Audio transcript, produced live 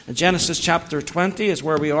Genesis chapter 20 is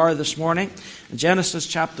where we are this morning. Genesis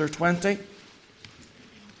chapter 20.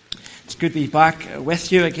 It's good to be back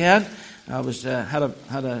with you again. I had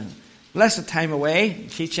a blessed time away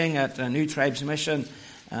teaching at New Tribes Mission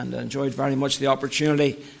and enjoyed very much the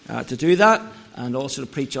opportunity to do that and also to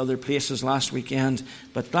preach other places last weekend.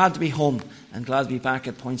 But glad to be home and glad to be back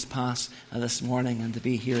at Points Pass this morning and to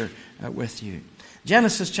be here with you.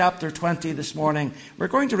 Genesis chapter 20 this morning. We're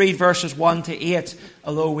going to read verses 1 to 8,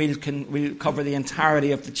 although we'll cover the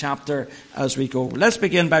entirety of the chapter as we go. Let's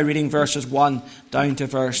begin by reading verses 1 down to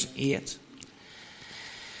verse 8.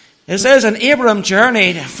 It says, "And Abram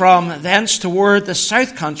journeyed from thence toward the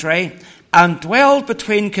south country, and dwelled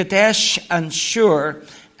between Kadesh and Shur,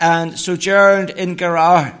 and sojourned in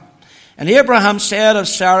Gerar. And Abraham said of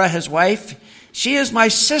Sarah his wife, She is my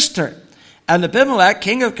sister. And Abimelech,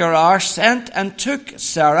 king of Gerar, sent and took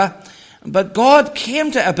Sarah. But God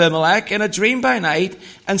came to Abimelech in a dream by night,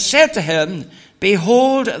 and said to him,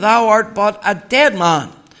 Behold, thou art but a dead man,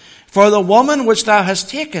 for the woman which thou hast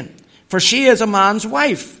taken, for she is a man's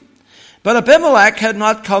wife. But Abimelech had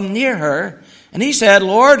not come near her, and he said,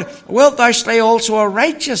 Lord, wilt thou slay also a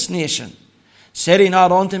righteous nation? Said he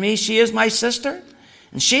not unto me, She is my sister?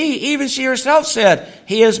 And she herself said,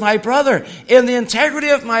 He is my brother. In the integrity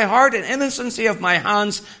of my heart and innocency of my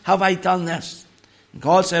hands have I done this. And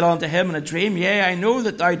God said unto him in a dream, Yea, I know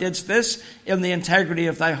that thou didst this in the integrity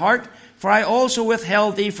of thy heart, for I also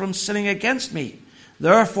withheld thee from sinning against me.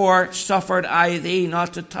 Therefore suffered I thee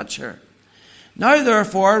not to touch her. Now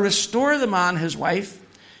therefore restore the man his wife,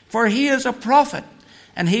 for he is a prophet.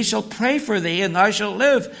 And he shall pray for thee, and thou shalt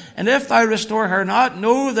live. And if thou restore her not,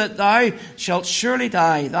 know that thou shalt surely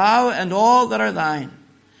die, thou and all that are thine.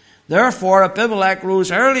 Therefore Abimelech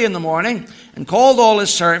rose early in the morning, and called all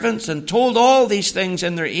his servants, and told all these things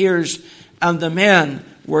in their ears, and the men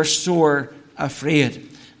were sore afraid.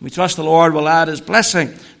 We trust the Lord will add his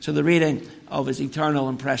blessing to the reading of his eternal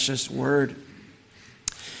and precious word.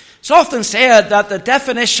 It's often said that the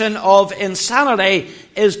definition of insanity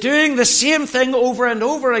is doing the same thing over and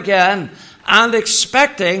over again and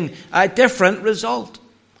expecting a different result.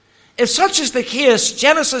 If such is the case,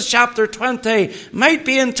 Genesis chapter 20 might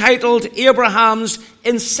be entitled Abraham's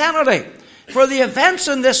Insanity, for the events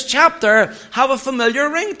in this chapter have a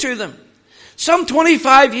familiar ring to them. Some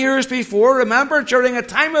 25 years before, remember, during a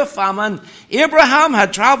time of famine, Abraham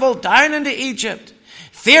had traveled down into Egypt,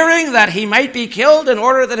 fearing that he might be killed in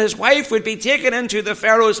order that his wife would be taken into the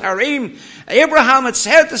Pharaoh's harem. Abraham had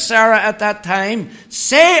said to Sarah at that time,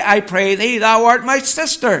 Say, I pray thee, thou art my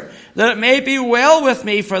sister, that it may be well with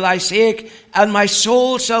me for thy sake, and my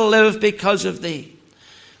soul shall live because of thee.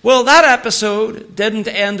 Well, that episode didn't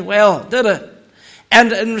end well, did it?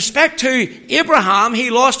 And in respect to Abraham,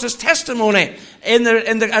 he lost his testimony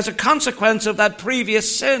as a consequence of that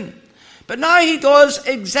previous sin. But now he does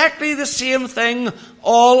exactly the same thing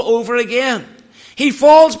all over again. He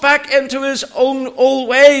falls back into his own old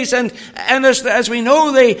ways, and as we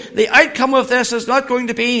know, the outcome of this is not going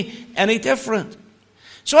to be any different.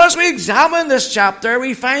 So as we examine this chapter,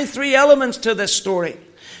 we find three elements to this story.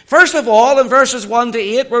 First of all, in verses 1 to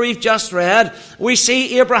 8, where we've just read, we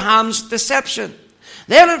see Abraham's deception.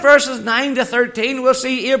 Then in verses 9 to 13, we'll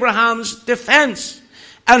see Abraham's defense.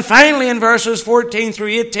 And finally, in verses 14 through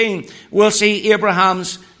 18, we'll see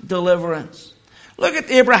Abraham's deliverance. Look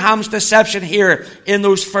at Abraham's deception here in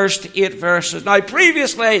those first 8 verses. Now,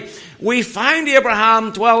 previously, we find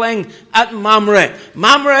Abraham dwelling at Mamre.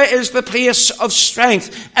 Mamre is the place of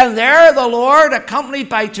strength. And there the Lord, accompanied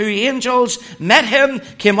by 2 angels, met him,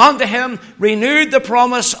 came unto him, renewed the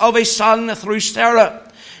promise of a son through Sarah.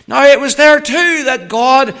 Now, it was there too that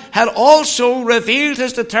God had also revealed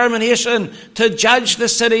his determination to judge the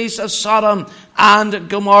cities of Sodom and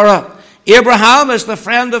Gomorrah. Abraham, as the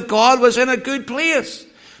friend of God, was in a good place.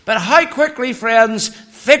 But how quickly, friends,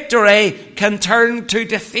 victory can turn to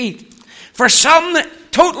defeat. For some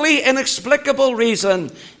totally inexplicable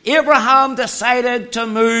reason, Abraham decided to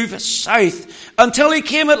move south until he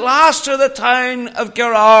came at last to the town of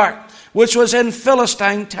Gerar, which was in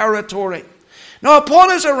Philistine territory. Now, upon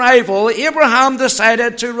his arrival, Abraham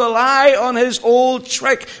decided to rely on his old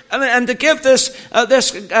trick and to give this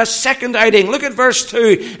second outing. Look at verse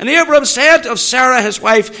 2. And Abraham said of Sarah his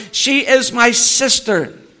wife, She is my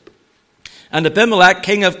sister. And Abimelech,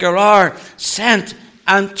 king of Gerar, sent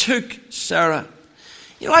and took Sarah.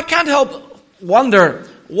 I can't help wonder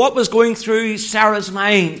what was going through Sarah's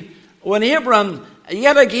mind when Abraham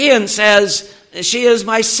yet again says, She is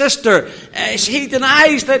my sister. He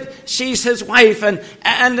denies that she's his wife,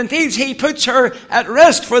 and indeed he puts her at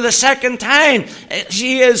risk for the second time.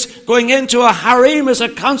 She is going into a harem as a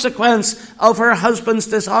consequence of her husband's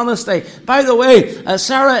dishonesty. By the way,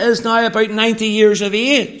 Sarah is now about 90 years of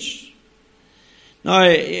age. Now,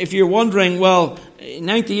 if you're wondering, well,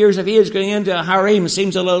 90 years of age going into a harem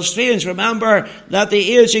seems a little strange. Remember that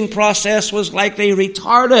the aging process was likely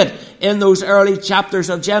retarded in those early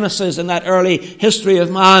chapters of Genesis, in that early history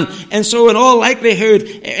of man. And so in all likelihood,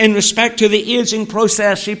 in respect to the aging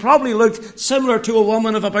process, she probably looked similar to a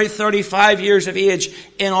woman of about 35 years of age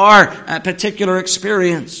in our particular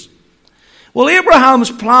experience. Well,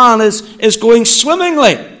 Abraham's plan is going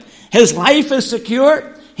swimmingly. His life is secure.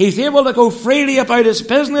 He's able to go freely about his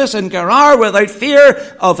business in Gerar without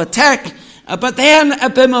fear of attack. But then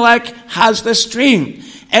Abimelech has this dream.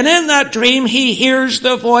 And in that dream, he hears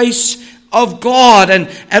the voice of God.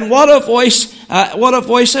 And what a voice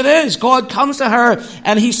it is. God comes to her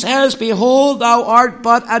and he says, "Behold, thou art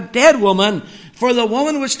but a dead woman, for the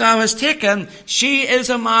woman which thou hast taken, she is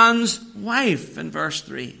a man's wife." In verse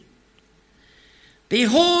 3.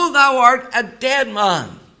 "Behold, thou art a dead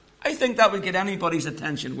man." I think that would get anybody's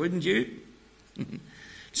attention, wouldn't you?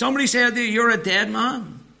 Somebody said to you, "You're a dead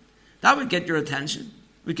man." That would get your attention.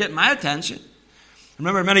 It would get my attention. I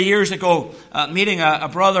remember many years ago meeting a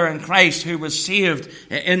brother in Christ who was saved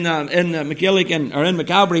in McGilligan or in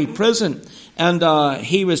McGabry prison. And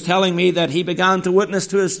he was telling me that he began to witness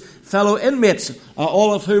to his fellow inmates,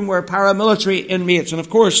 all of whom were paramilitary inmates. And of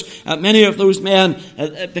course, many of those men,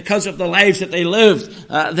 because of the lives that they lived,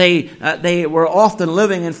 they were often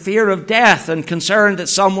living in fear of death and concerned that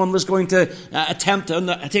someone was going to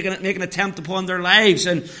make an attempt upon their lives.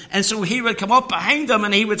 And so he would come up behind them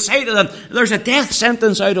and he would say to them, "There's a death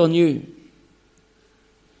sentence out on you."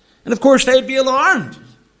 And of course, they'd be alarmed.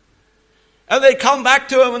 And they'd come back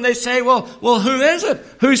to him and they'd say, well, who is it?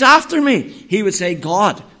 Who's after me? He would say,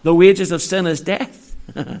 "God, the wages of sin is death."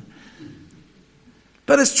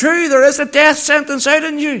 But it's true, there is a death sentence out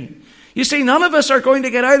on you. You see, none of us are going to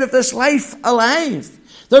get out of this life alive.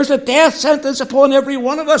 There's a death sentence upon every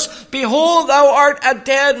one of us. "Behold, thou art a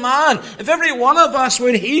dead man." If every one of us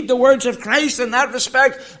would heed the words of Christ in that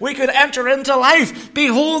respect, we could enter into life.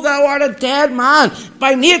 Behold, thou art a dead man.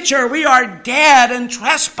 By nature, we are dead in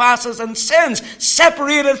trespasses and sins,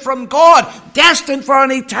 separated from God, destined for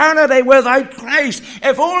an eternity without Christ.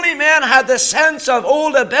 If only men had the sense of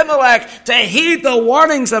old Abimelech to heed the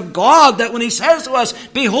warnings of God, that when he says to us,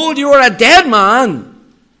 "Behold, you are a dead man,"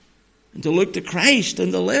 and to look to Christ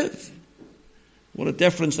and to live. What a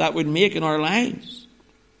difference that would make in our lives.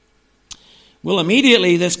 Well,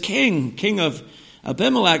 immediately this king of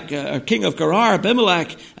Abimelech, king of Gerar,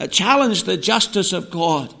 Abimelech, challenged the justice of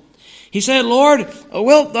God. He said, "Lord,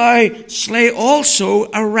 wilt thou slay also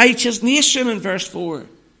a righteous nation?" in verse 4.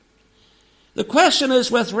 The question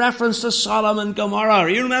is with reference to Sodom and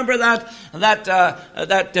Gomorrah. You remember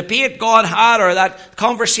that debate God had, or that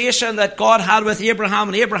conversation that God had with Abraham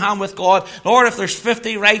and Abraham with God? "Lord, if there's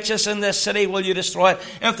 50 righteous in this city, will you destroy it?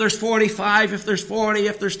 If there's 45, if there's 40,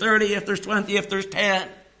 if there's 30, if there's 20, if there's 10.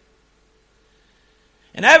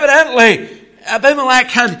 And evidently,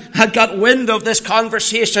 Abimelech had got wind of this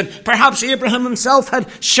conversation. Perhaps Abraham himself had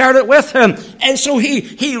shared it with him. And so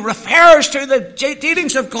he refers to the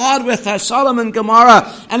dealings of God with Sodom and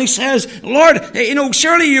Gomorrah. And he says, "Lord,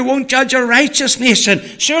 surely you won't judge a righteous nation.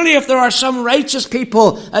 Surely if there are some righteous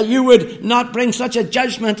people, you would not bring such a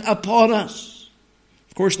judgment upon us."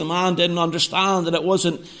 Of course, the man didn't understand that it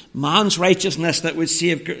wasn't man's righteousness that would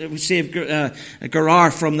save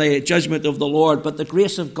Gerar from the judgment of the Lord, but the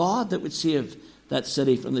grace of God that would save that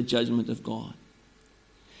city from the judgment of God.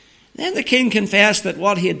 Then the king confessed that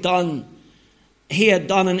what he had done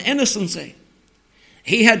in innocency.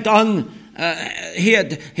 He had done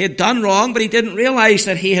wrong, but he didn't realize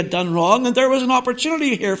that he had done wrong, and there was an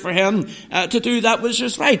opportunity here for him to do that which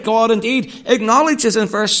was right. God indeed acknowledges in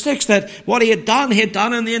verse 6 that what he had done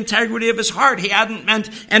in the integrity of his heart. He hadn't meant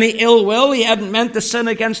any ill will. He hadn't meant to sin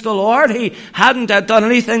against the Lord. He hadn't done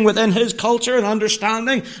anything within his culture and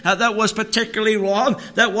understanding that was particularly wrong.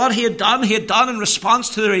 That what he had done in response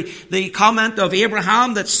to the comment of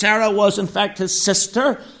Abraham that Sarah was in fact his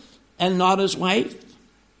sister and not his wife.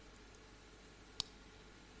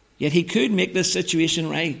 Yet he could make this situation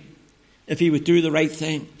right if he would do the right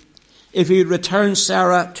thing. If he would return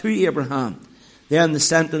Sarah to Abraham, then the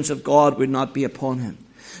sentence of God would not be upon him.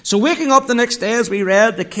 So waking up the next day, as we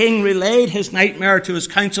read, the king relayed his nightmare to his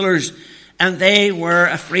counselors, and they were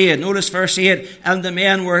afraid. Notice verse 8, "And the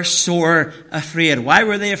men were sore afraid." Why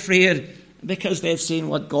were they afraid? Because they had seen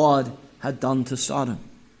what God had done to Sodom.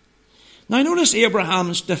 Now notice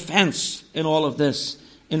Abraham's defense in all of this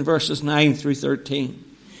in verses 9 through 13.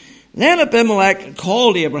 Then Abimelech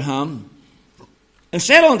called Abraham and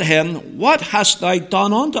said unto him, What hast thou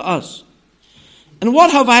done unto us? And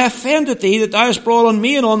what have I offended thee, that thou hast brought on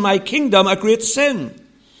me and on my kingdom a great sin?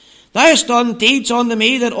 Thou hast done deeds unto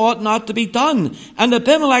me that ought not to be done. And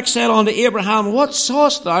Abimelech said unto Abraham, What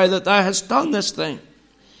sawest thou that thou hast done this thing?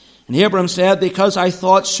 And Abraham said, Because I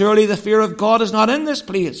thought, surely the fear of God is not in this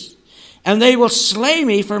place, and they will slay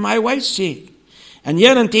me for my wife's sake. And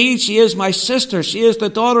yet indeed she is my sister, she is the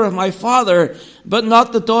daughter of my father, but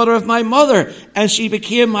not the daughter of my mother. And she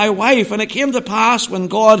became my wife. And it came to pass, when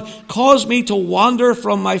God caused me to wander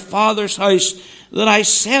from my father's house, that I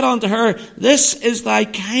said unto her, This is thy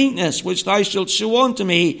kindness, which thou shalt show unto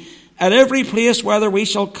me, at every place whither we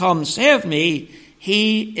shall come. Say of me,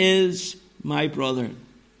 he is my brother.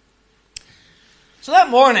 So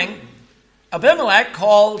that morning, Abimelech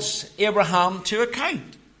calls Abraham to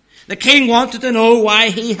account. The king wanted to know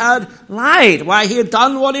why he had lied, why he had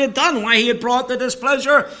done what he had done, why he had brought the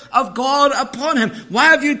displeasure of God upon him. Why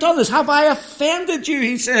have you done this? Have I offended you?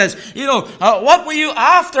 He says. What were you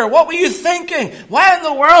after? What were you thinking? Why in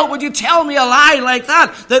the world would you tell me a lie like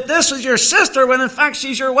that this is your sister when in fact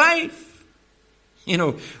she's your wife?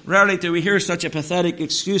 Rarely do we hear such a pathetic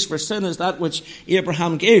excuse for sin as that which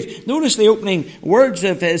Abraham gave. Notice the opening words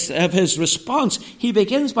of his response. He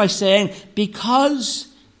begins by saying, Because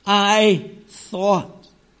I thought.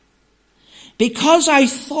 Because I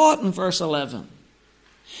thought in verse 11.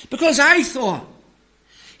 Because I thought.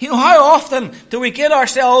 How often do we get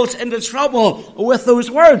ourselves into trouble with those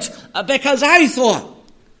words? Because I thought.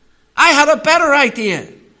 I had a better idea.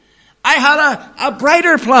 I had a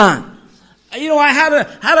brighter plan. I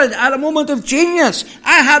had a moment of genius.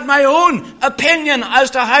 I had my own opinion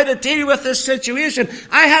as to how to deal with this situation.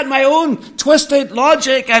 I had my own twisted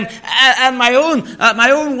logic and my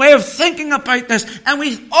own way of thinking about this. And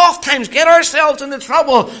we oftentimes get ourselves into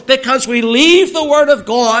trouble because we leave the Word of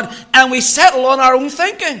God and we settle on our own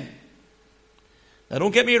thinking. Now,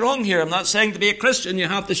 don't get me wrong here. I'm not saying to be a Christian you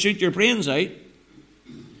have to shoot your brains out.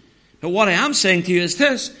 But what I am saying to you is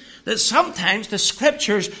this, that sometimes the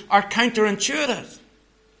Scriptures are counterintuitive.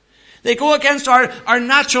 They go against our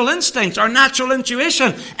natural instincts, our natural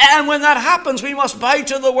intuition. And when that happens, we must bow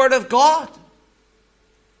to the Word of God.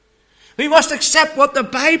 We must accept what the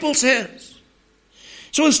Bible says.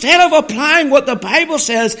 So instead of applying what the Bible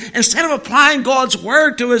says, instead of applying God's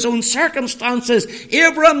Word to his own circumstances,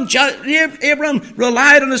 Abram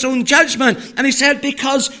relied on his own judgment. And he said,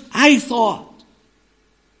 Because I thought.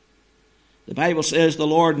 The Bible says, The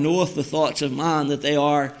Lord knoweth the thoughts of man, that they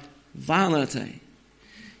are vanity.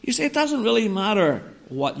 You see, it doesn't really matter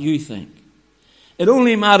what you think. It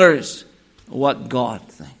only matters what God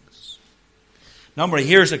thinks. A number of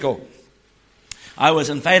years ago, I was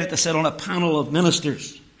invited to sit on a panel of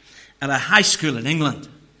ministers at a high school in England.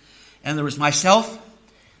 And there was myself,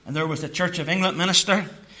 and there was the Church of England minister,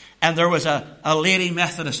 and there was a lady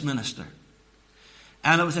Methodist minister.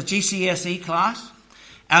 And it was a GCSE class.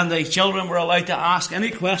 And the children were allowed to ask any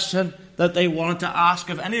question that they wanted to ask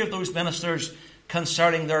of any of those ministers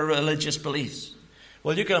concerning their religious beliefs.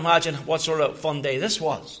 Well, you can imagine what sort of fun day this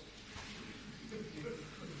was.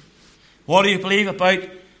 What do you believe about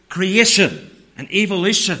creation and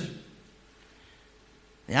evolution?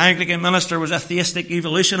 The Anglican minister was a theistic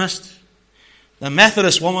evolutionist. The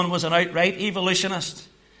Methodist woman was an outright evolutionist.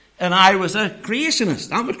 And I was a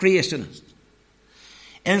creationist. I'm a creationist.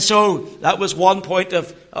 And so that was one point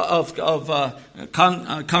of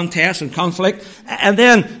contest and conflict. And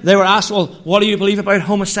then they were asked, well, what do you believe about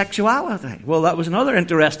homosexuality? Well, that was another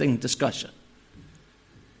interesting discussion.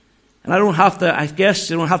 And I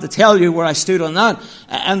guess I don't have to tell you where I stood on that.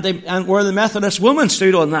 And where the Methodist woman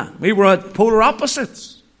stood on that. We were at polar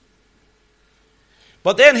opposites.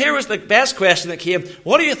 But then here was the best question that came.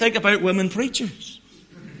 What do you think about women preachers?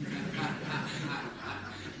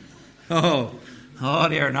 Oh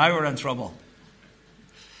dear, now we're in trouble.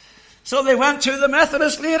 So they went to the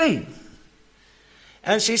Methodist lady.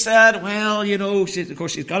 And she said, well, of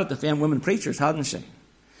course she's got to defend women preachers, hadn't she?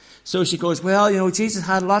 So she goes, well, Jesus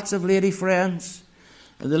had lots of lady friends.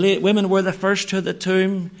 The women were the first to the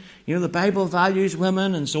tomb. The Bible values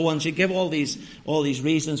women and so on. She gave all these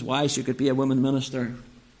reasons why she could be a woman minister.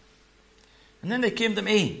 And then they came to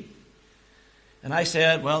me. And I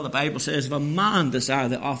said, well, the Bible says if a man desire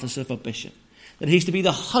the office of a bishop, that he's to be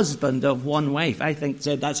the husband of one wife. I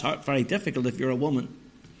said that's very difficult if you're a woman.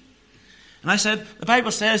 And I said, the Bible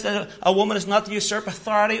says that a woman is not to usurp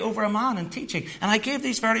authority over a man in teaching. And I gave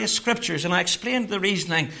these various scriptures and I explained the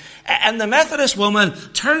reasoning. And the Methodist woman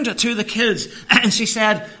turned to the kids and she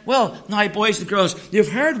said, well, now boys and girls, you've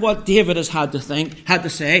heard what David has had to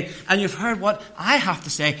say, and you've heard what I have to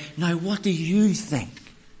say. Now what do you think?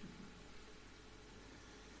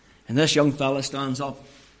 And this young fella stands up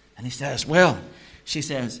and he says, well, he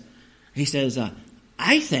says,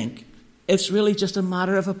 I think it's really just a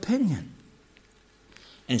matter of opinion.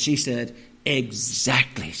 And she said,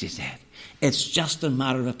 exactly, she said. It's just a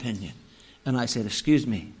matter of opinion. And I said, excuse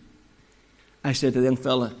me. I said to the young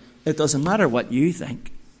fella, it doesn't matter what you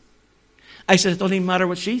think. I said, it doesn't even matter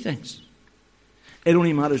what she thinks. It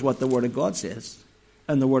only matters what the Word of God says.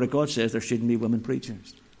 And the Word of God says there shouldn't be women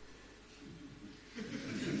preachers.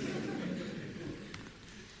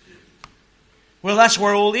 Well, that's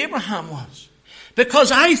where old Abraham was. Because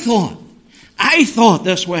I thought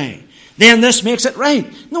this way. Then this makes it right.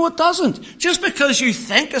 No, it doesn't. Just because you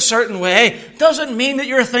think a certain way doesn't mean that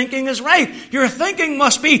your thinking is right. Your thinking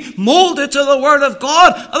must be molded to the Word of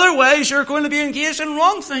God. Otherwise, you're going to be engaged in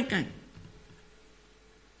wrong thinking.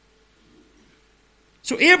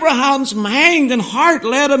 So Abraham's mind and heart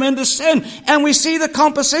led him into sin. And we see the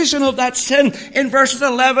composition of that sin in verses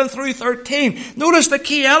 11 through 13. Notice the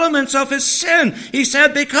key elements of his sin. He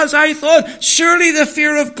said, because I thought, surely the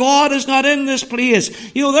fear of God is not in this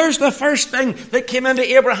place. You know, there's the first thing that came into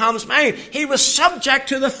Abraham's mind. He was subject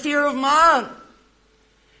to the fear of man.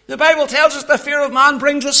 The Bible tells us the fear of man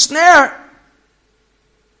brings a snare.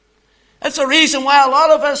 That's the reason why a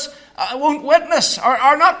lot of us won't witness or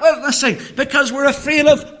are not witnessing, because we're afraid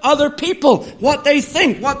of other people, what they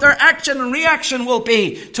think, what their action and reaction will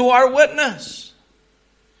be to our witness.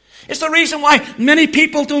 It's the reason why many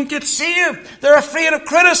people don't get saved. They're afraid of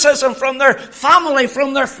criticism from their family,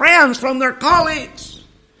 from their friends, from their colleagues.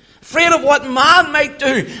 Afraid of what man might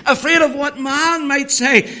do. Afraid of what man might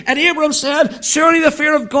say. And Abram said, surely the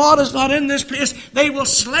fear of God is not in this place. They will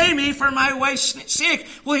slay me for my wife's sake.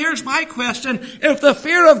 Well, here's my question. If the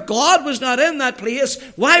fear of God was not in that place,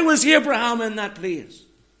 why was Abraham in that place?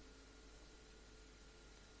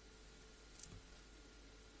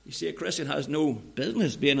 You see, a Christian has no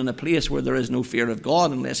business being in a place where there is no fear of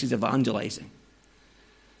God unless he's evangelizing.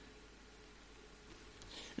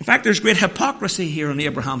 In fact, there's great hypocrisy here on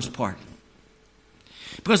Abraham's part.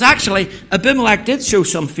 Because actually, Abimelech did show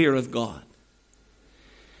some fear of God.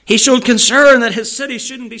 He showed concern that his city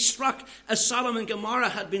shouldn't be struck as Sodom and Gomorrah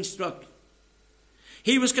had been struck.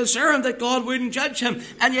 He was concerned that God wouldn't judge him.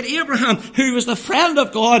 And yet Abraham, who was the friend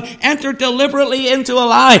of God, entered deliberately into a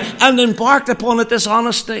lie and embarked upon a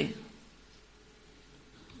dishonesty.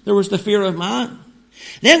 There was the fear of man.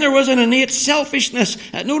 Then there was an innate selfishness.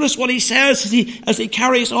 Notice what he says as he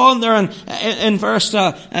carries on there in verse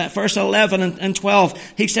 11 and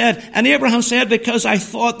 12. He said, and Abraham said, because I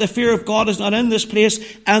thought the fear of God is not in this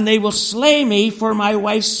place, and they will slay me for my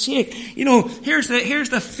wife's sake. You know, here's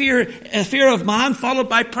the fear of man followed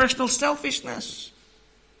by personal selfishness.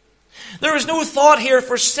 There was no thought here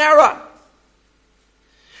for Sarah.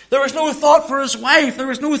 There was no thought for his wife. There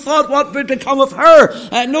was no thought what would become of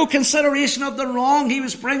her. No consideration of the wrong he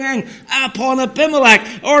was bringing upon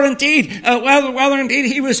Abimelech, or indeed whether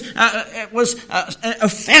indeed he was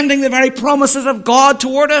offending the very promises of God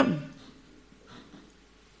toward him.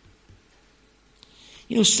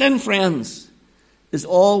 You know, sin, friends, is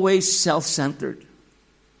always self-centered.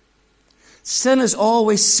 Sin is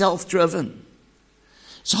always self-driven.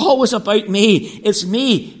 It's always about me. It's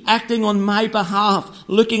me acting on my behalf,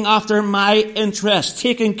 looking after my interests,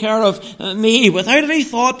 taking care of me without any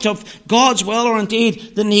thought of God's will or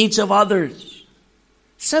indeed the needs of others.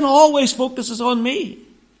 Sin always focuses on me.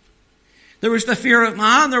 There was the fear of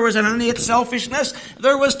man. There was an innate selfishness.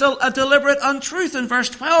 There was a deliberate untruth in verse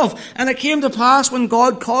 12. And it came to pass when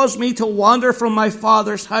God caused me to wander from my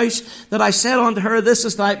father's house that I said unto her, this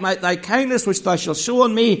is thy kindness which thou shalt show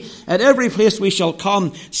on me. At every place we shall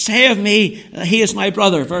come. Say of me, he is my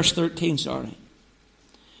brother. Verse 13,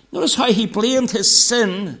 Notice how he blamed his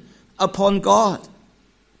sin upon God.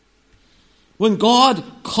 When God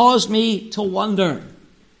caused me to wander.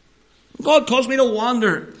 God caused me to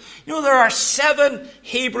wander. You know, there are 7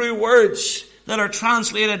 Hebrew words that are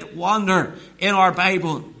translated wander in our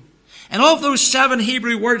Bible. And of those 7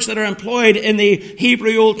 Hebrew words that are employed in the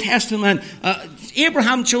Hebrew Old Testament,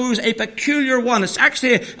 Abraham chose a peculiar one. It's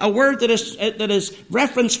actually a word that is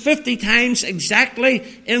referenced 50 times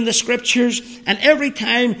exactly in the Scriptures. And every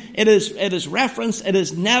time it is referenced, it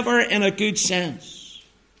is never in a good sense.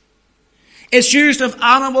 It's used of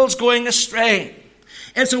animals going astray.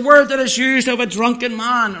 It's a word that is used of a drunken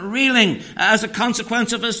man reeling as a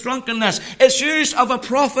consequence of his drunkenness. It's used of a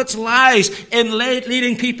prophet's lies in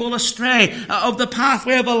leading people astray, of the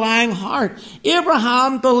pathway of a lying heart.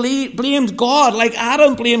 Abraham blamed God like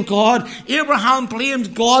Adam blamed God. Abraham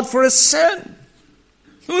blamed God for his sin.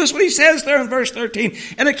 Notice what he says there in verse 13.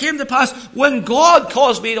 And it came to pass when God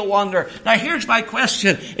caused me to wander. Now here's my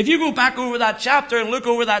question. If you go back over that chapter and look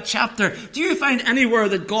over that chapter, do you find anywhere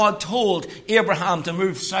that God told Abraham to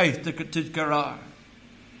move south to Gerar?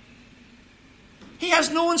 He has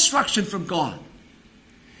no instruction from God.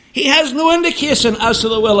 He has no indication as to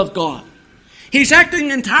the will of God. He's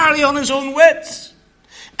acting entirely on his own wits.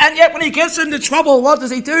 And yet when he gets into trouble, what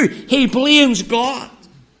does he do? He blames God.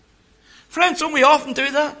 Friends, don't we often do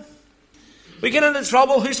that? We get into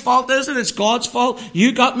trouble. Whose fault is it? It's God's fault.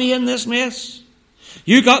 You got me in this mess.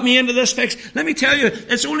 You got me into this fix. Let me tell you,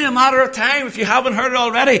 it's only a matter of time. If you haven't heard it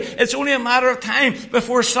already, it's only a matter of time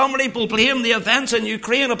before somebody will blame the events in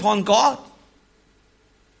Ukraine upon God.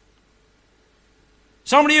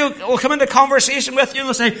 Somebody will come into conversation with you and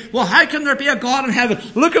will say, well, how can there be a God in heaven?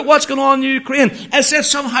 Look at what's going on in Ukraine. As if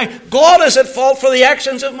somehow God is at fault for the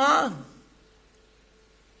actions of man.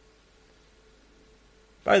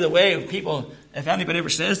 By the way, if anybody ever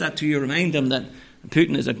says that to you, remind them that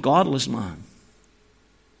Putin is a godless man.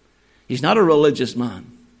 He's not a religious man.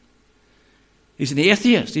 He's an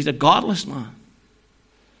atheist. He's a godless man.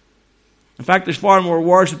 In fact, there's far more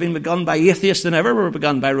wars have been begun by atheists than ever were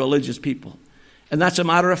begun by religious people. And that's a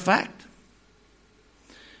matter of fact.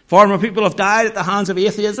 Far more people have died at the hands of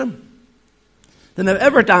atheism than have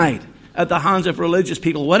ever died at the hands of religious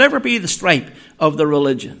people, whatever be the stripe of the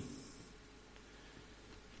religion.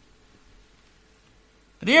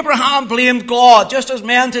 But Abraham blamed God, just as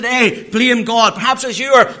men today blame God. Perhaps as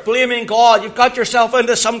you are blaming God, you've got yourself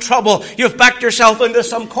into some trouble. You've backed yourself into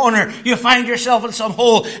some corner. You find yourself in some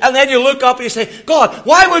hole. And then you look up and you say, God,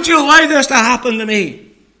 why would you allow this to happen to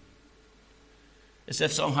me? As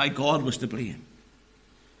if somehow God was to blame.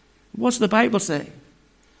 What's the Bible say?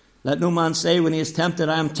 Let no man say when he is tempted,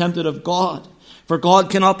 I am tempted of God. For God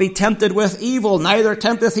cannot be tempted with evil, neither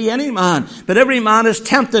tempteth he any man. But every man is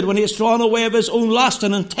tempted when he is drawn away of his own lust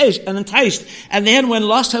and enticed. And then when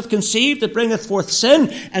lust hath conceived, it bringeth forth sin.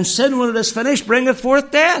 And sin, when it is finished, bringeth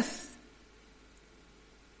forth death.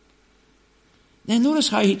 Then notice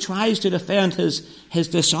how he tries to defend his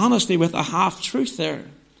dishonesty with a half-truth there.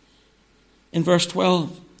 In verse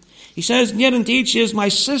 12. He says, yet indeed she is my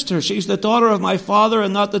sister. She's the daughter of my father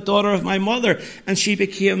and not the daughter of my mother. And she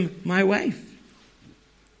became my wife.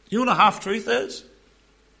 You know what a half-truth is?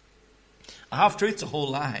 A half-truth's a whole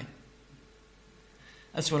lie.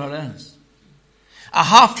 That's what it is. A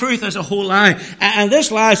half-truth is a whole lie. And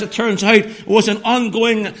this lie, as it turns out, was an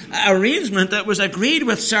ongoing arrangement that was agreed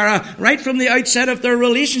with Sarah right from the outset of their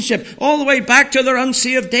relationship, all the way back to their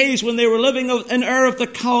unsaved days when they were living in Ur of the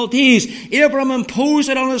Chaldees. Abram imposed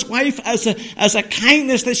it on his wife as a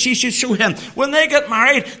kindness that she should show him. When they got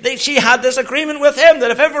married, she had this agreement with him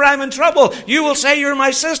that if ever I'm in trouble, you will say you're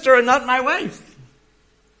my sister and not my wife.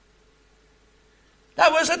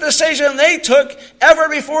 That was a decision they took ever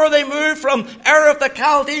before they moved from Ur of the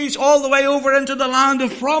Chaldees all the way over into the land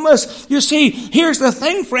of promise. You see, here's the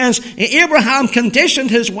thing, friends. Abraham conditioned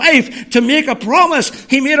his wife to make a promise.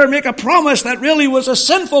 He made her make a promise that really was a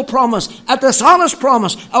sinful promise, a dishonest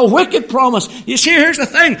promise, a wicked promise. You see, here's the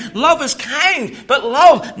thing. Love is kind, but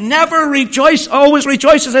love never always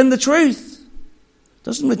rejoices in the truth. It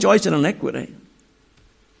doesn't rejoice in iniquity.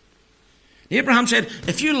 Abraham said,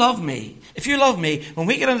 if you love me, when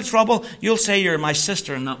we get into trouble, you'll say you're my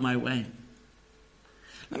sister and not my wife.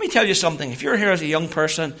 Let me tell you something. If you're here as a young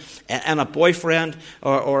person and a boyfriend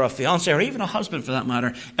or a fiancé or even a husband for that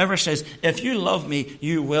matter ever says, if you love me,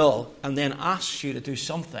 you will, and then asks you to do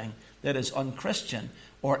something that is unchristian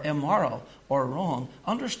or immoral or wrong,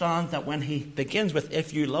 understand that when he begins with,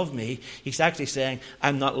 if you love me, he's actually saying,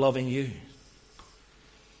 I'm not loving you.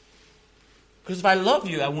 Because if I love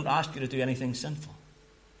you, I won't ask you to do anything sinful.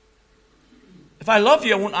 If I love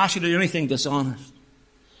you, I won't ask you to do anything dishonest.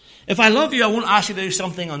 If I love you, I won't ask you to do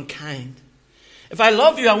something unkind. If I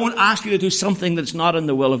love you, I won't ask you to do something that's not in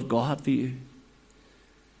the will of God for you.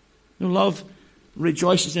 Love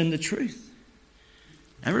rejoices in the truth.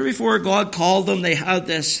 Ever before God called them, they had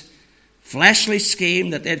this fleshly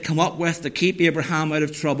scheme that they'd come up with to keep Abraham out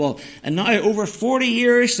of trouble. And now, over 40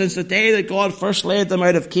 years since the day that God first led them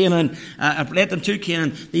out of Canaan, led them to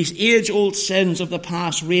Canaan, these age-old sins of the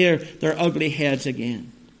past rear their ugly heads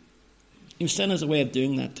again. Sin has a way of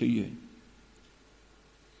doing that to you.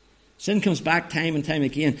 Sin comes back time and time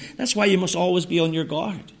again. That's why you must always be on your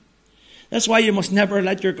guard. That's why you must never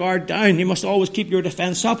let your guard down. You must always keep your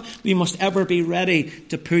defense up. We must ever be ready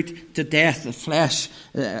to put to death our flesh,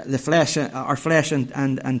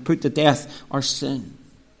 and put to death our sin.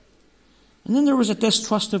 And then there was a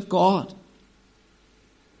distrust of God.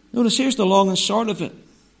 Notice here's the long and short of it.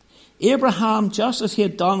 Abraham, just as he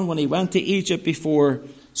had done when he went to Egypt before,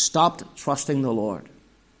 stopped trusting the Lord.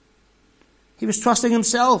 He was trusting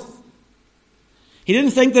himself. He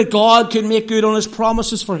didn't think that God could make good on his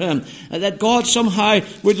promises for him, that God somehow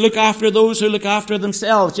would look after those who look after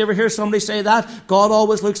themselves. Do you ever hear somebody say that? God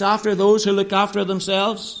always looks after those who look after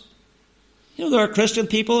themselves. You know, there are Christian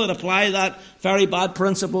people that apply that very bad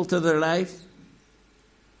principle to their life.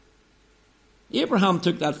 Abraham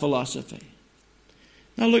took that philosophy.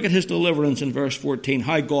 Now look at his deliverance in verse 14,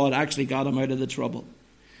 how God actually got him out of the trouble.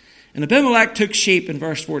 And Abimelech took sheep in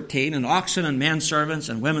verse 14, and oxen and men servants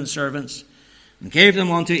and women servants, and gave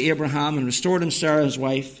them unto Abraham, and restored him Sarah his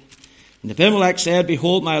wife. And Abimelech said,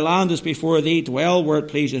 Behold, my land is before thee, dwell where it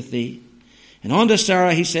pleaseth thee. And unto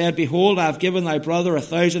Sarah he said, Behold, I have given thy brother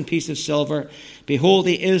 1,000 pieces of silver. Behold,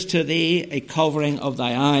 he is to thee a covering of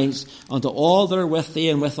thy eyes, unto all that are with thee,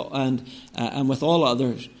 and with all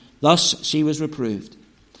others. Thus she was reproved.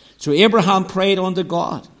 So Abraham prayed unto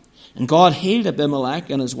God, and God healed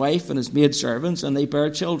Abimelech and his wife and his maidservants, and they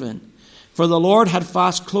bare children. For the Lord had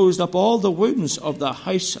fast closed up all the wounds of the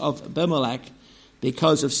house of Abimelech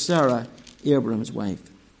because of Sarah, Abraham's wife.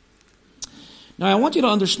 Now I want you to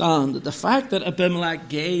understand that the fact that Abimelech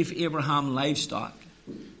gave Abraham livestock,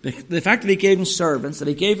 the fact that he gave him servants, that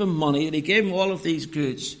he gave him money, that he gave him all of these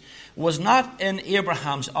goods, was not in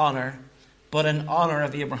Abraham's honor, but in honor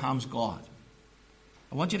of Abraham's God.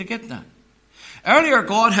 I want you to get that. Earlier,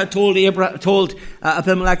 God had told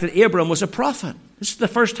Abimelech that Abram was a prophet. This is the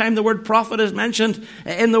first time the word prophet is mentioned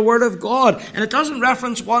in the Word of God. And it doesn't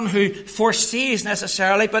reference one who foresees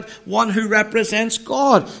necessarily, but one who represents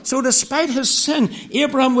God. So despite his sin,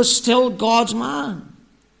 Abram was still God's man.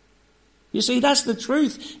 You see, that's the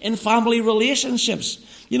truth in family relationships.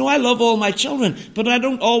 You know, I love all my children, but I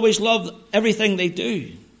don't always love everything they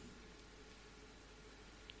do.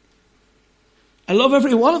 I love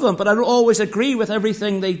every one of them, but I don't always agree with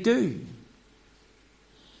everything they do.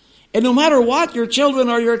 And no matter what, your children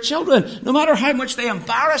are your children. No matter how much they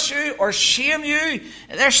embarrass you or shame you,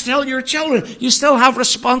 they're still your children. You still have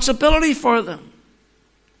responsibility for them.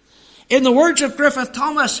 In the words of Griffith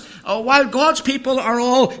Thomas, while God's people are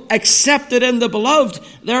all accepted in the beloved,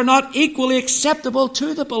 they're not equally acceptable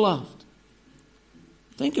to the beloved.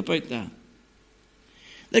 Think about that.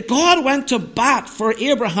 That God went to bat for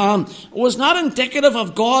Abraham was not indicative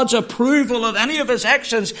of God's approval of any of his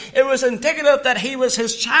actions. It was indicative that he was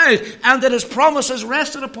his child and that his promises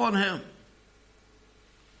rested upon him.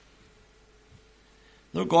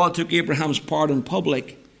 Though God took Abraham's part in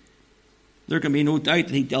public, there can be no doubt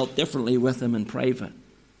that he dealt differently with him in private.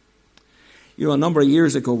 You know, a number of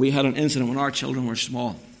years ago, we had an incident when our children were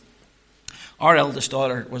small. Our eldest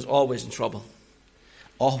daughter was always in trouble.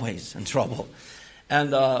 Always in trouble.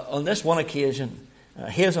 And on this one occasion,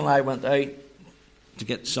 Hazel and I went out to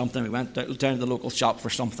get something. We went down to the local shop for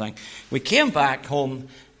something. We came back home,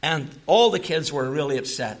 and all the kids were really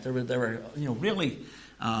upset. They were really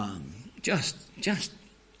just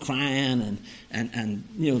crying, and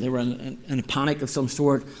they were in a panic of some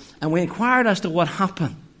sort. And we inquired as to what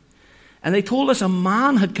happened. And they told us a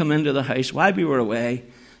man had come into the house while we were away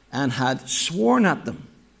and had sworn at them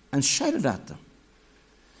and shouted at them.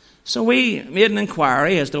 So we made an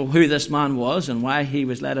inquiry as to who this man was and why he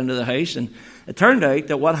was let into the house. And it turned out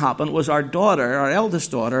that what happened was our daughter, our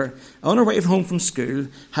eldest daughter, on her way home from school,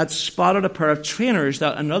 had spotted a pair of trainers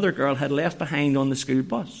that another girl had left behind on the school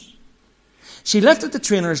bus. She lifted the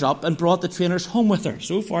trainers up and brought the trainers home with her.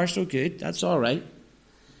 So far, so good. That's all right.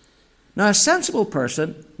 Now, a sensible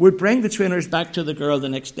person would bring the trainers back to the girl the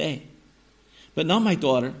next day. But not my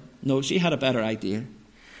daughter. No, she had a better idea.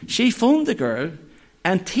 She phoned the girl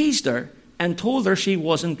and teased her and told her she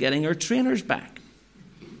wasn't getting her trainers back,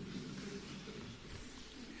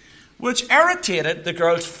 which irritated the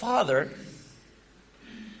girl's father,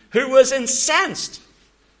 who was incensed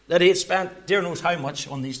that he had spent dear knows how much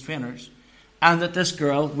on these trainers and that this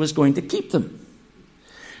girl was going to keep them.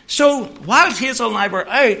 So while Hazel and I were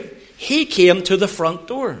out, he came to the front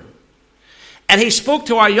door and he spoke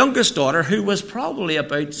to our youngest daughter, who was probably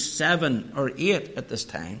about 7 or 8 at this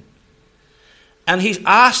time. And he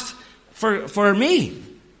asked for me.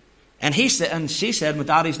 And she said, my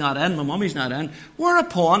daddy's not in, my mummy's not in.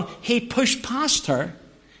 Whereupon he pushed past her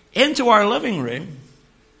into our living room,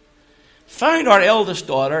 found our eldest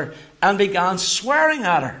daughter, and began swearing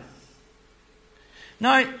at her.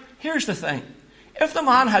 Now, here's the thing. If the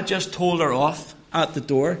man had just told her off at the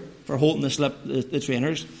door for holding the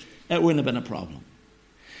trainers, it wouldn't have been a problem.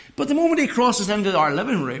 But the moment he crosses into our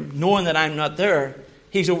living room, knowing that I'm not there,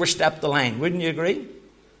 he's overstepped the line. Wouldn't you agree?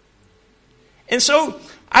 And so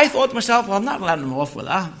I thought to myself, well, I'm not letting him off with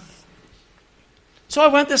that. So I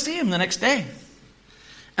went to see him the next day.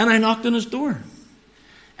 And I knocked on his door.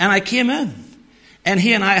 And I came in. And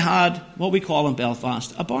he and I had what we call in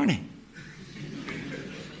Belfast a Barney.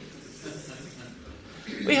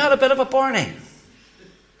 We had a bit of a Barney.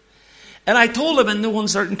 And I told him in no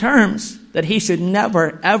uncertain terms that he should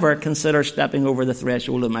never, ever consider stepping over the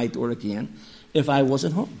threshold of my door again if I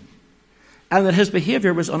wasn't home. And that his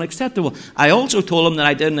behaviour was unacceptable. I also told him that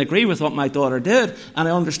I didn't agree with what my daughter did, and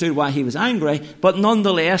I understood why he was angry, but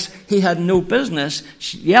nonetheless, he had no business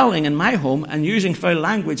yelling in my home and using foul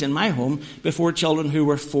language in my home before children who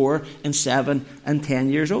were 4 and 7 and 10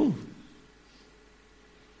 years old.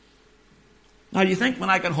 Now, you think when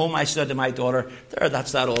I got home, I said to my daughter, there,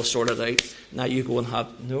 that's that all sorted out. Now you go and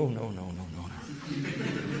have... No.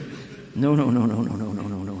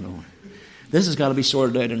 No. This has got to be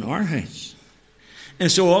sorted out in our house. And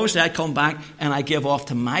so obviously I come back and I give off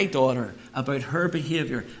to my daughter about her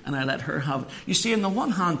behaviour and I let her have it. You see, on the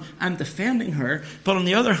one hand, I'm defending her, but on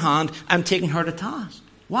the other hand, I'm taking her to task.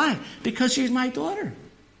 Why? Because she's my daughter.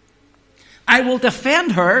 I will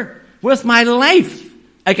defend her with my life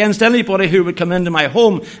against anybody who would come into my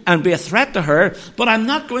home and be a threat to her, but I'm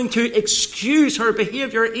not going to excuse her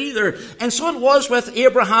behaviour either. And so it was with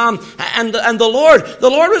Abraham and the Lord.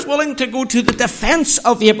 The Lord was willing to go to the defence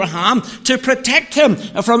of Abraham to protect him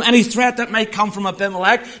from any threat that might come from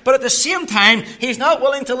Abimelech, but at the same time, he's not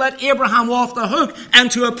willing to let Abraham off the hook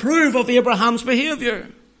and to approve of Abraham's behaviour.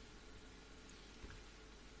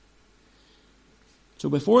 So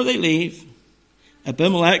before they leave,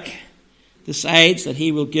 Abimelech decides that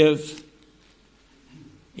he will give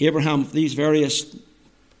Abraham these various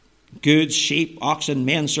goods, sheep, oxen,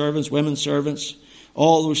 men servants, women servants,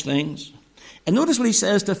 all those things. And notice what he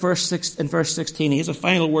says to in verse 16. He has a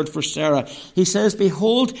final word for Sarah. He says,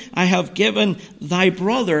 behold, I have given thy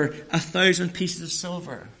brother 1,000 pieces of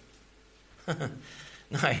silver.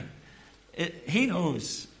 Now, he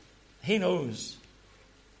knows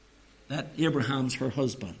that Abraham's her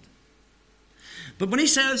husband. But when he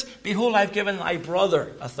says, behold, I've given thy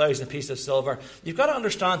brother 1,000 pieces of silver, you've got to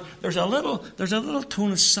understand there's a little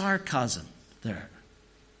tone of sarcasm there.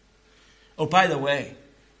 Oh, by the way,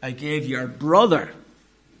 I gave your brother.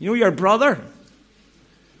 You know your brother?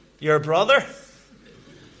 Your brother?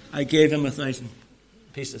 I gave him 1,000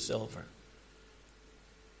 pieces of silver.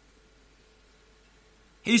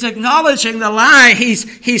 He's acknowledging the lie. He's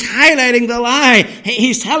highlighting the lie.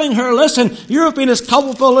 He's telling her, listen, you have been as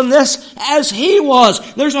culpable in this as he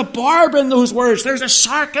was. There's a barb in those words. There's a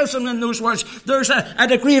sarcasm in those words. There's a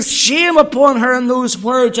degree of shame upon her in those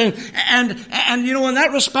words. And you know, in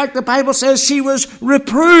that respect, the Bible says she was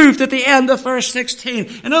reproved at the end of verse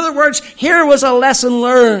 16. In other words, here was a lesson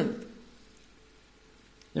learned.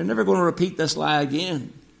 They're never going to repeat this lie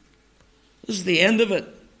again. This is the end of it.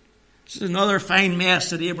 This is another fine mess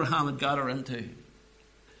that Abraham had got her into.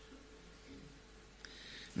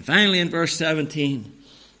 And finally in verse 17,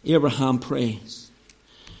 Abraham prays.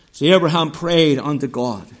 So Abraham prayed unto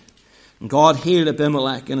God. And God healed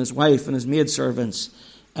Abimelech and his wife and his maidservants,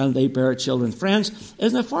 and they bare children. Friends,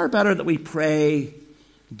 isn't it far better that we pray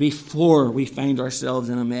before we find ourselves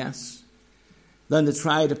in a mess than to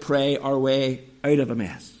try to pray our way out of a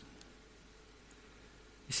mess?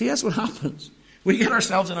 You see, that's what happens. We get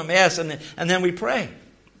ourselves in a mess and then we pray.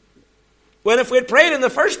 Well, if we had prayed in the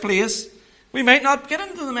first place, we might not get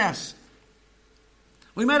into the mess.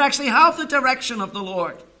 We might actually have the direction of the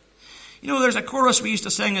Lord. You know, there's a chorus we used to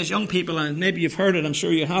sing as young people, and maybe you've heard it, I'm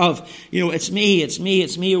sure you have. You know, it's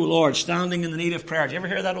me, O Lord, standing in the need of prayer. Did you ever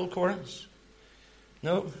hear that old chorus?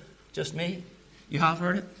 No? Just me? You have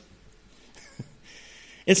heard it?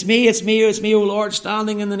 It's me, O Lord,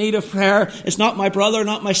 standing in the need of prayer. It's not my brother,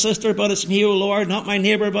 not my sister, but it's me, O Lord. Not my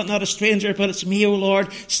neighbour, but not a stranger, but it's me, O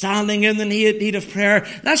Lord, standing in the need of prayer.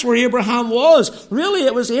 That's where Abraham was. Really,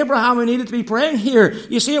 it was Abraham who needed to be praying here.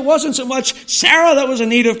 You see, it wasn't so much Sarah that was in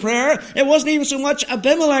need of prayer. It wasn't even so much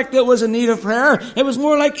Abimelech that was in need of prayer. It was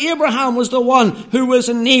more like Abraham was the one who was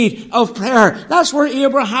in need of prayer. That's where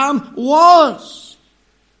Abraham was.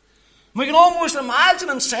 We can almost imagine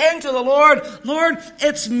him saying to the Lord, Lord,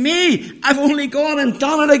 it's me. I've only gone and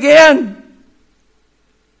done it again.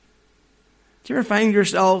 Do you ever find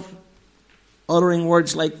yourself uttering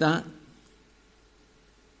words like that?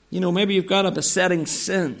 You know, maybe you've got a besetting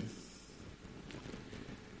sin,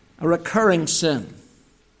 a recurring sin,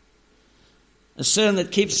 a sin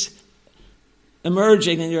that keeps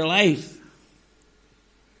emerging in your life.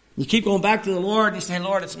 You keep going back to the Lord and you say,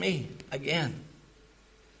 Lord, it's me again.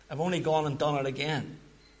 I've only gone and done it again.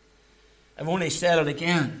 I've only said it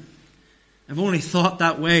again. I've only thought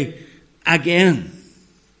that way again.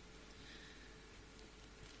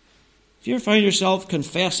 Do you ever find yourself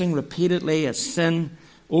confessing repeatedly a sin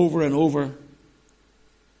over and over?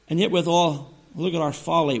 And yet look at our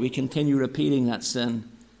folly, we continue repeating that sin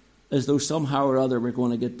as though somehow or other we're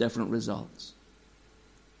going to get different results.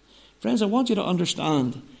 Friends, I want you to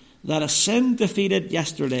understand that a sin defeated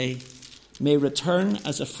yesterday may return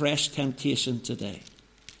as a fresh temptation today.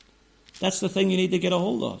 That's the thing you need to get a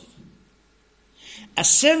hold of. A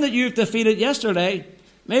sin that you've defeated yesterday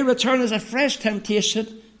may return as a fresh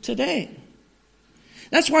temptation today.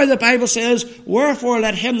 That's why the Bible says, wherefore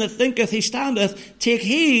let him that thinketh he standeth take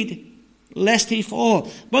heed lest he fall.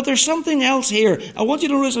 But there's something else here. I want you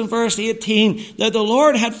to notice in verse 18 that the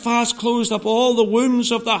Lord had fast closed up all the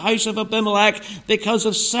wombs of the house of Abimelech because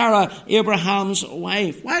of Sarah, Abraham's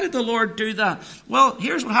wife. Why did the Lord do that? Well,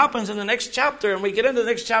 here's what happens in the next chapter. And we get into the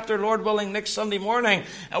next chapter, Lord willing, next Sunday morning.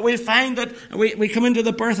 We'll find that we come into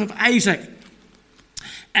the birth of Isaac.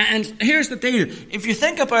 And here's the deal. If you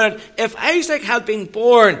think about it, if Isaac had been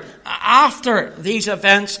born after these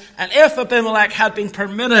events, and if Abimelech had been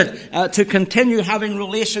permitted to continue having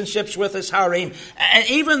relationships with his harem,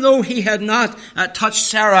 even though he had not touched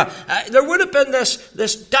Sarah, there would have been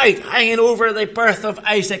this doubt hanging over the birth of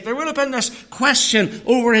Isaac. There would have been this question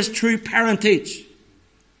over his true parentage.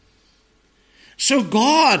 So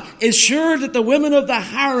God is sure that the women of the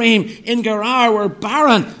harem in Gerar were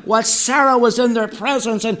barren while Sarah was in their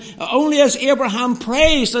presence. And only as Abraham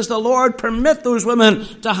prays does the Lord permit those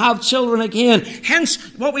women to have children again. Hence,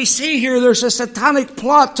 what we see here, there's a satanic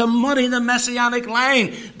plot to muddy the messianic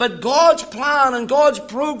line. But God's plan and God's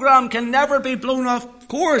program can never be blown off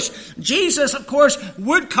course. Jesus, of course,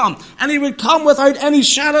 would come, and he would come without any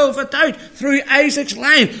shadow of a doubt through Isaac's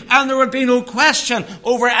line, and there would be no question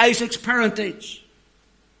over Isaac's parentage.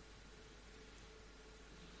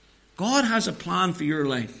 God has a plan for your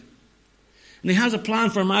life, and he has a plan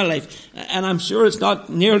for my life, and I'm sure it's not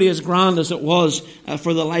nearly as grand as it was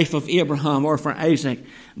for the life of Abraham or for Isaac,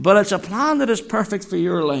 but it's a plan that is perfect for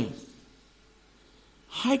your life.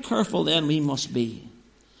 How careful then we must be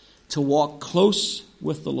to walk close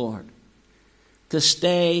with the Lord, to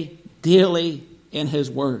stay daily in his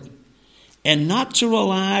word, and not to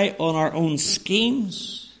rely on our own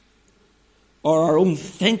schemes or our own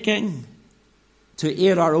thinking to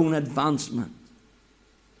aid our own advancement.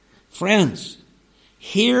 Friends,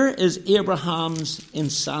 here is Abraham's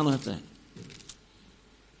insanity.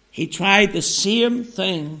 He tried the same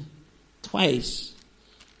thing twice,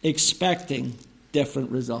 expecting different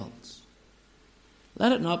results.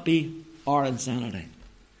 Let it not be our insanity.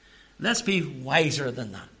 Let's be wiser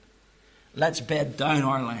than that. Let's bed down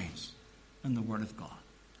our lives in the Word of God.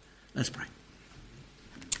 Let's pray.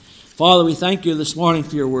 Father, we thank you this morning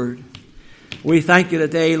for your Word. We thank you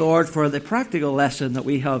today, Lord, for the practical lesson that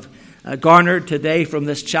we have garnered today from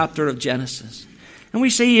this chapter of Genesis. And we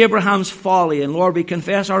see Abraham's folly, and Lord, we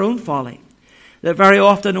confess our own folly. That very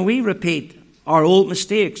often we repeat our old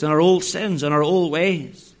mistakes and our old sins and our old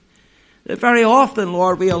ways. That very often,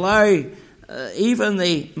 Lord, we allow even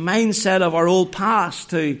the mindset of our old past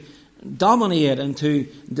to dominate and to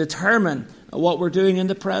determine what we're doing in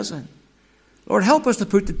the present. Lord, help us to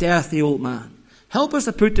put to death the old man. Help us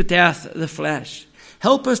to put to death the flesh.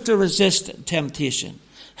 Help us to resist temptation.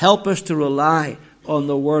 Help us to rely on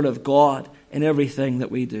the Word of God in everything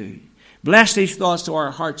that we do. Bless these thoughts to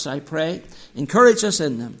our hearts, I pray. Encourage us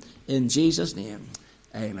in them. In Jesus' name,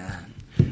 amen.